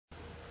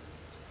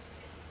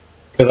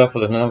كده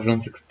فاضل لنا فيرجن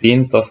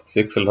 16 تاسك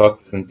 6 اللي هو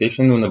presentation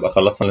ونبقى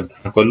خلصنا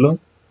الامتحان كله.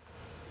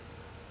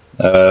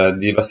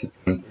 دي بس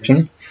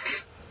presentation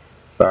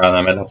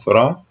فهنعملها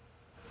بسرعة.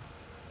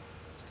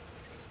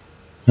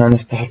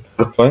 هنفتح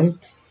الباوربوينت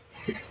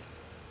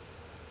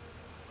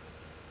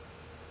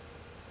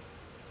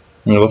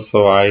نبص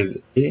هو عايز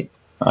ايه.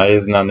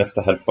 عايزنا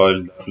نفتح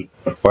الفايل ده في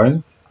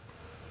الباوربوينت،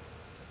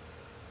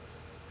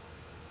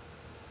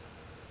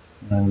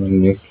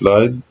 نعمل new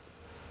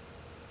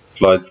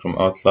slide from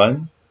outline،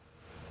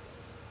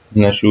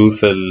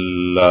 نشوف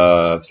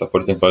ال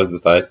supporting files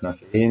بتاعتنا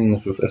فين،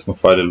 نشوف اسم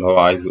الفايل اللي هو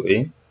عايزه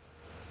ايه.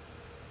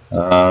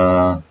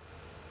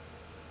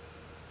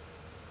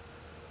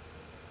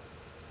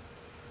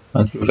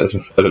 هنشوف اسم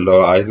الفايل اللي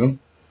هو عايزه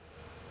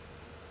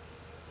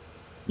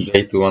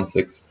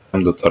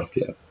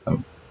j216.rtf.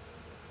 تمام،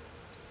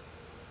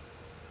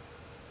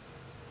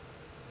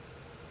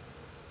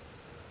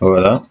 هو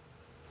ده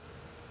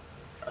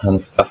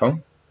هنفتحه.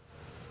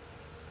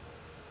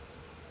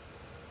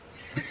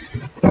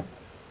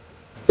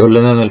 يقول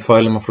لنا ان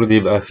الفايل المفروض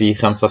يبقى فيه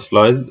 5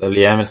 سلايد،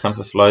 اللي يعمل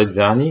 5 سلايدز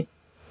يعني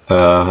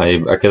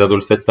هيبقى كده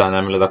دول 6.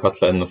 هنعمل ده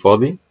قط لانه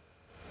فاضي.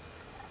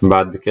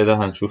 بعد كده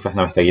هنشوف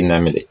احنا محتاجين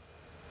نعمل ايه.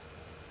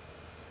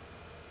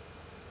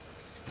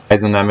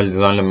 عايزنا نعمل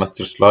ديزاين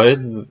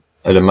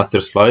للماستر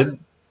سلايد.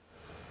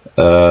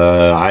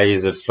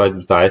 عايز السلايدز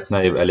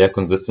بتاعتنا يبقى ليها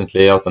consistent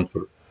layout and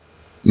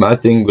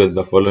formatting with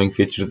the following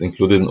features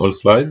included in all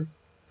slides.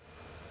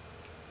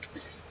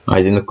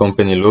 عايزين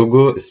الكومباني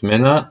لوجو،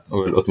 اسمنا،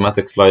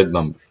 والاوتوماتيك سلايد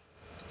نمبر.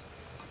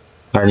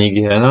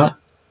 هنيجي هنا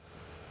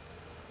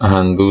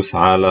هندوس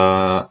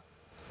على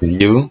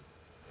view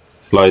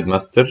slide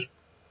master.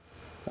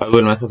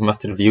 اول ما ندخل في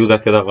master view ده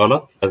كده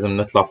غلط، لازم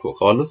نطلع فوق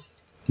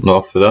خالص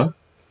نقف في ده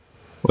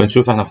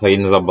ونشوف احنا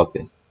محتاجين نظبط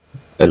ايه.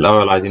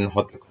 الاول عايزين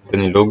نحط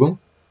الكومباني لوجو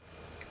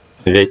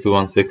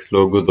j216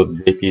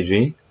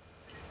 logo.jpg.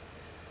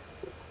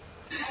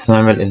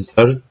 نعمل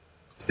insert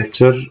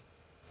picture.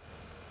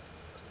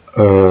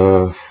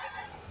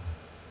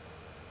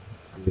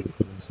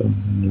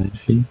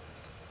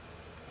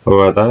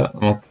 هو ده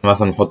ممكن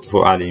مثلا نحطه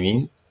فوق على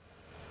اليمين.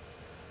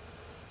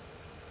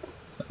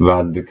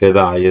 بعد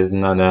كده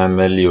عايزنا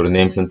نعمل your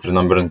name center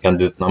number and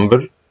candidate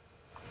number،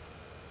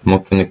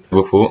 ممكن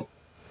نكتبه فوق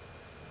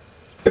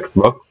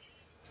text box.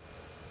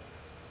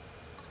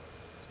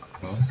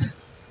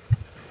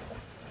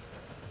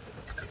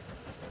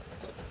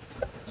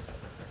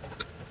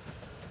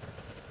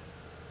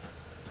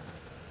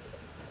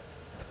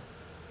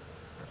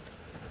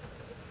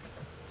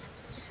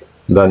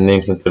 ده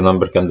النيم سنتر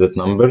نمبر كانديديت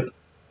نمبر.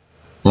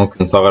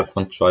 ممكن نصغر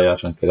فونت شوية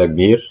عشان كده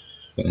كبير،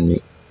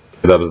 يعني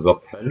كده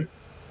بالظبط حلو.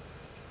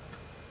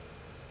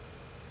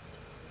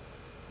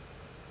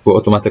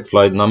 واوتوماتيك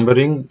سلايد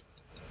نمبرنج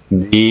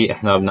دي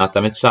احنا ما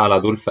بنعتمدش على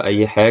دول في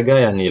اي حاجة،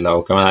 يعني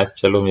لو كمان عايز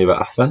تشيلهم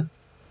يبقى احسن.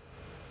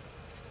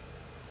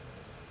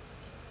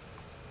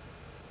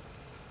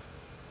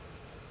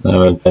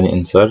 نعمل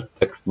تاني insert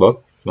text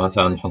box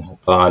مثلا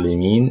هنحطها على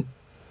اليمين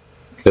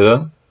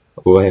كده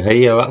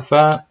وهي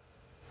واقفة،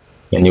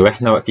 يعني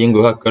واحنا واقفين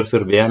جوه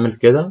الكرسور بيعمل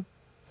كده.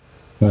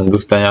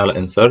 هندوس تاني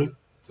على insert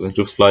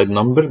ونشوف slide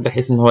number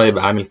بحيث ان هو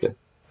يبقى عامل كده.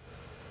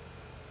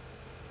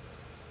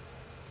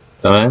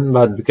 تمام،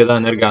 بعد كده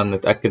هنرجع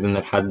نتأكد ان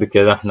لحد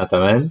كده احنا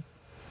تمام.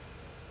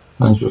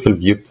 هنشوف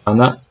الفيو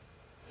بتاعنا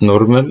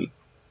نورمال.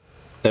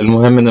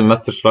 المهم ان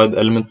الماستر سلايد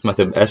elements ما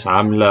تبقاش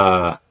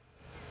عاملة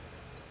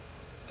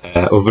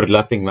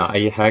overlapping مع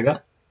اي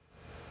حاجة.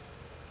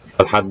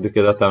 لحد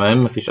كده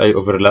تمام، مفيش اي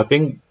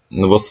overlapping.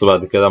 نبص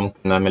بعد كده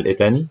ممكن نعمل ايه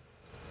تاني.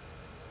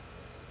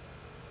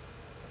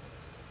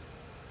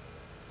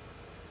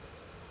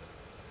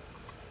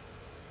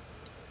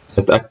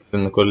 نتأكد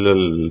ان كل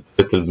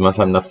التيتلز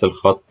مثلا نفس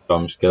الخط، لو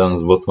مش كده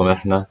نظبطهم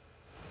احنا.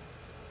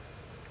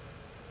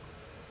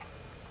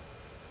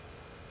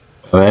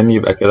 تمام،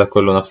 يبقى كده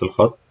كله نفس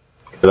الخط.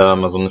 كده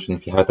ما اظنش ان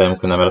في حاجة تانية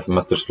ممكن نعملها في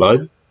الماستر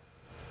سلايد.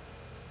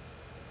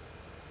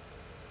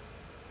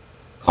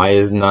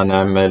 عايزنا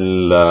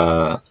نعمل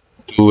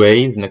two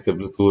ways،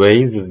 نكتب له two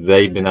ways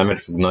ازاي بنعمل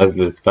recognize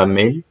للسبام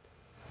ميل.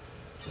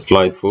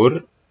 سلايد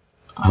 4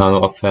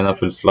 هنقف هنا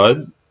في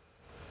السلايد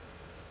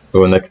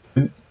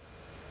ونكتب.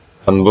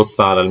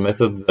 هنبص على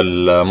الميثود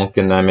اللي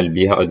ممكن نعمل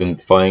بيها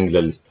identifying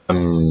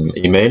للسبام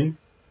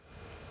ايميلز.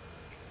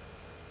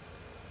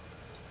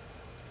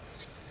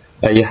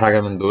 اي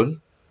حاجة من دول،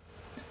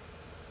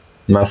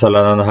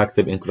 مثلا انا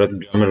هكتب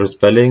incorrect grammar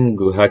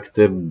spelling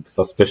وهكتب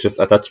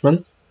suspicious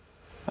attachments.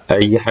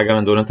 اي حاجة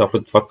من دول انت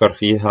المفروض تفكر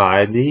فيها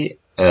عادي.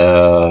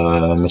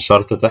 مش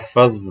شرط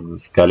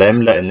تحفظ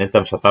كلام لان انت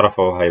مش هتعرف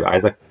هو هيبقى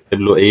عايزك تكتب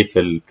له ايه في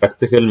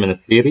البراكتيكال من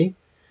الثيوري.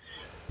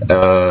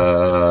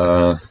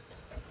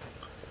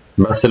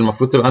 بس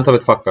المفروض تبقى انت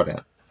بتفكر،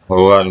 يعني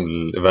هو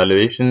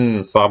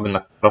الايفالويشن صعب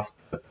انك تعرف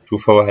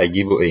تشوف هو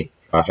هيجيبه ايه،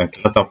 عشان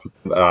كده انت المفروض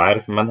تبقى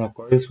عارف المنهج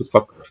كويس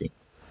وتفكر فيه.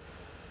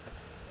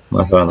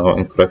 مثلا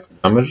هو incorrect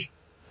grammar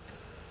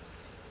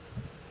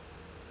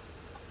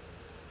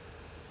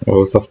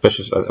و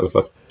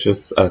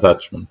suspicious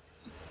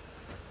attachment.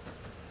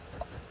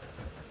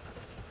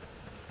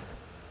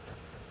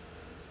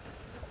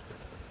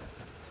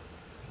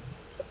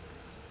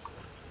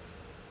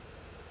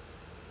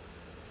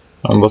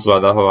 هنبص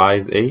بعدها هو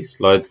عايز ايه.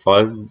 slide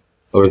 5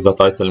 with the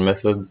title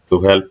method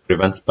to help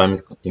prevent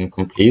spam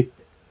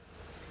incomplete.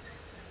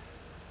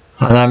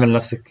 هنعمل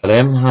نفس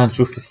الكلام.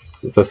 هنشوف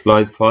في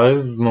slide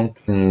 5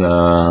 ممكن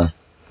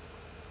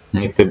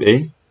نكتب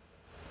ايه.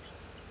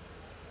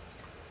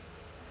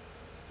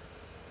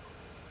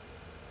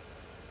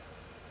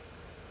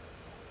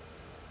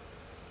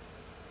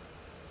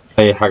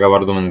 اي حاجة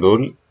برضو من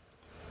دول.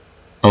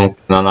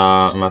 ممكن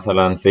انا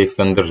مثلا save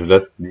senders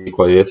list دي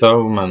كويسة،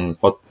 وما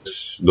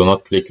نحطش do not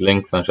click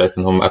links. انا شايف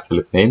ان هم اسهل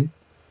اتنين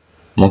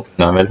ممكن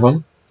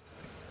نعملهم.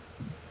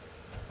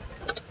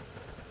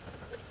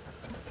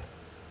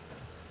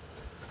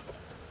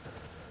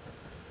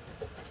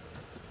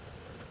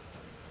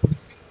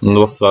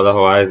 نبص بعدها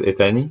هو عايز ايه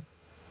تاني.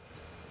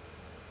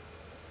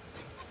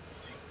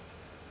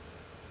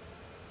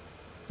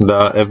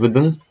 ده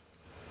evidence.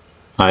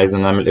 عايز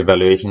نعمل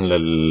evaluation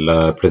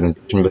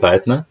للpresentation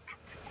بتاعتنا.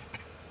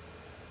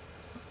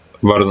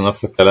 برضه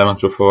نفس الكلام.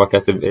 هنشوف هو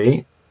كاتب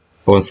ايه،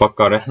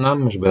 ونفكر احنا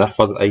مش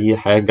بنحفظ اي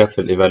حاجة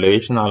في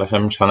الايفالويشن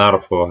علشان مش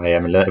هنعرف هو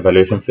هيعمل لنا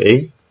evaluation في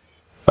ايه.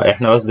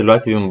 فاحنا بس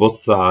دلوقتي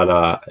بنبص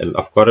على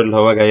الافكار اللي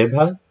هو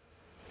جايبها.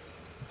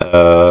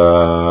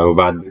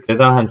 وبعد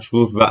كده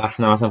هنشوف بقى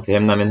احنا مثلا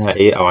فهمنا منها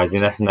ايه، او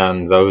عايزين احنا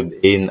نزود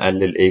ايه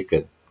نقلل ايه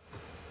كده،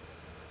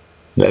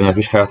 لان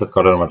مفيش حاجة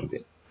هتتكرر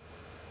مرتين.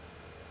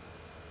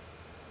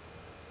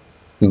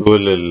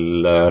 دول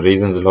ال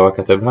reasons اللي هو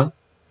كاتبها.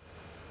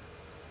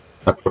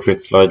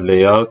 appropriate slide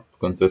layout,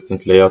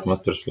 consistent layout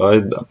master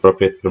slide,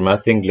 appropriate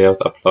formatting,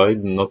 layout applied,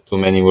 not too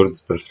many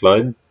words per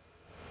slide.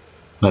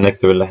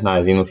 هنكتب اللي احنا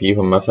عايزينه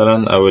فيهم.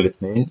 مثلا أول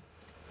اتنين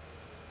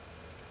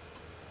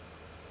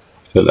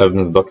في ال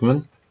evidence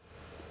document.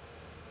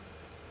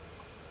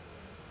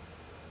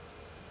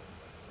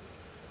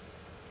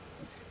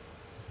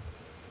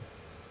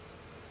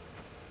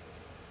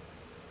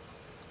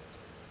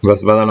 بس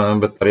بدل ما نعمل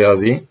بالطريقة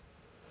دي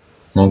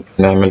ممكن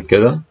نعمل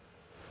كده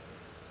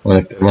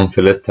ونكتبهم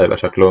في list، هيبقى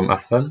شكلهم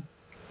أحسن.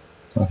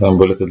 مثلا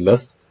bulleted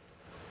list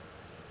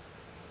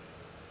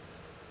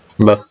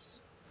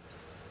بس.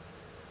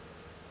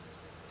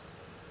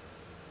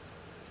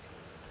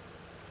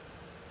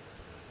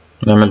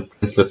 نعمل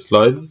print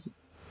slides.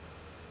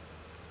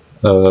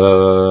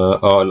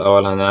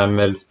 الأول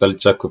هنعمل spell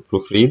check و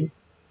proofread.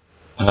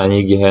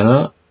 هنيجي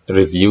هنا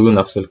review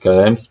نفس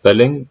الكلام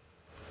spelling.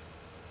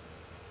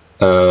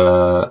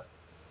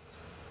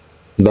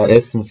 ده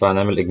اسم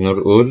فهنعمل ignore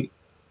all.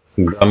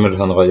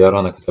 grammar هنغيرها،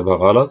 أنا كاتبها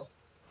غلط.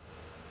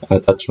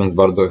 attachments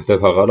برضو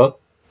كاتبها غلط.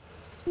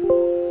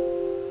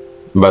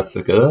 بس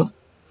كده.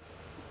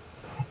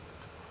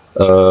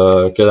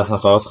 كده احنا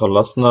خلاص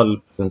خلصنا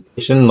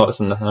البرزنتيشن.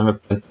 ناقص ان احنا نعمل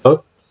print out.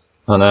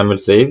 هنعمل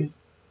save.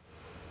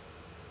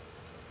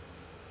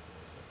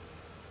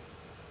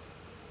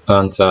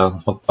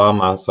 هنحطها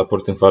مع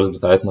supporting files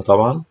بتاعتنا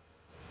طبعا،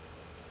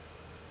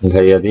 اللي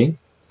هي دي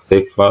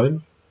save file.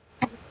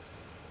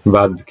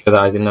 بعد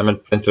كده عايزين نعمل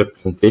print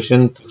representation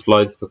 2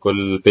 slides في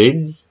كل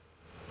page.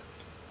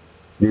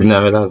 دي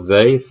بنعملها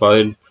ازاي؟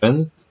 file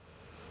print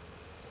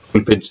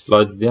full page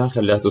slides دي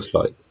هنخليها 2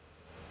 slides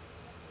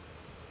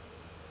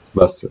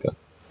بس كده،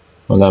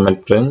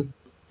 ونعمل print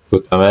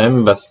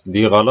وتمام. بس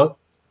دي غلط،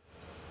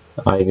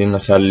 عايزين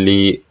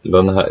نخلي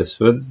لونها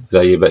اسود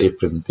زي باقي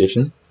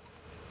البرزنتيشن.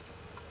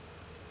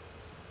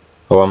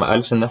 هو ما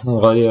قالش ان احنا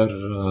نغير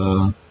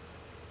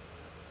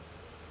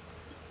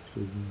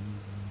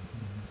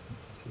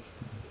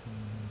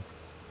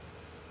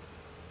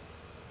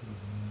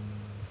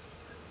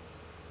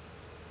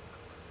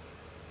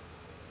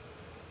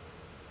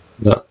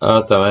لا.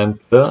 تمام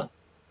كده.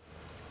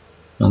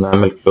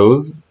 هنعمل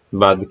close.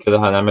 بعد كده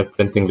هنعمل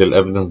printing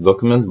للevidence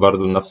document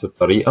برضو بنفس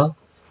الطريقة.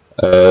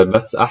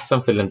 بس أحسن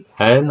في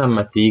الامتحان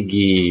لما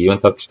تيجي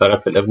وأنت بتشتغل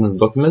في evidence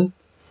document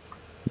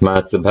ما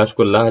تسيبهاش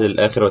كلها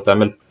للآخر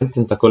وتعمل print.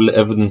 أنت كل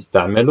evidence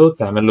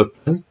تعمله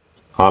print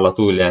على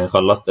طول. يعني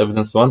خلصت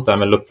evidence 1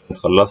 تعمل له print،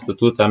 خلصت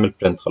 2 تعمل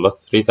print،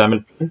 خلصت 3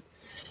 تعمل print.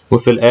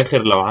 وفي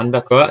الآخر لو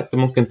عندك وقت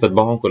ممكن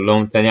تطبعهم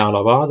كلهم تاني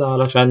على بعض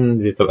علشان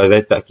دي تبقى زي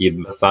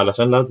التأكيد. بس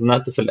علشان لو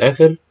اتزنقت في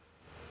الآخر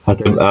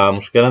هتبقى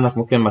مشكلة انك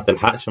ممكن ما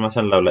تلحقش.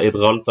 مثلا لو لقيت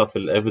غلطة في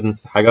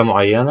الايفيدنس في حاجة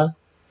معينة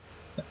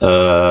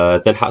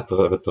تلحق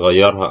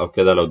تغيرها او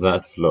كده لو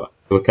اتزنقت في الوقت.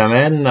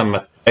 وكمان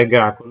لما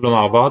تراجع كله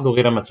مع بعض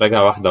وغير لما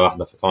تراجع واحدة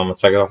واحدة، فطبعا لما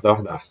تراجع واحدة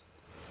واحدة احسن.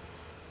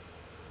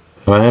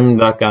 تمام.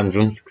 ده كان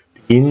جون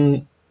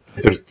 16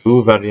 paper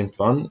 2 variant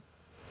 1.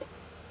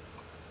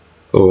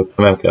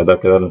 وتمام كده. ده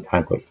كده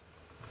الامتحان كله.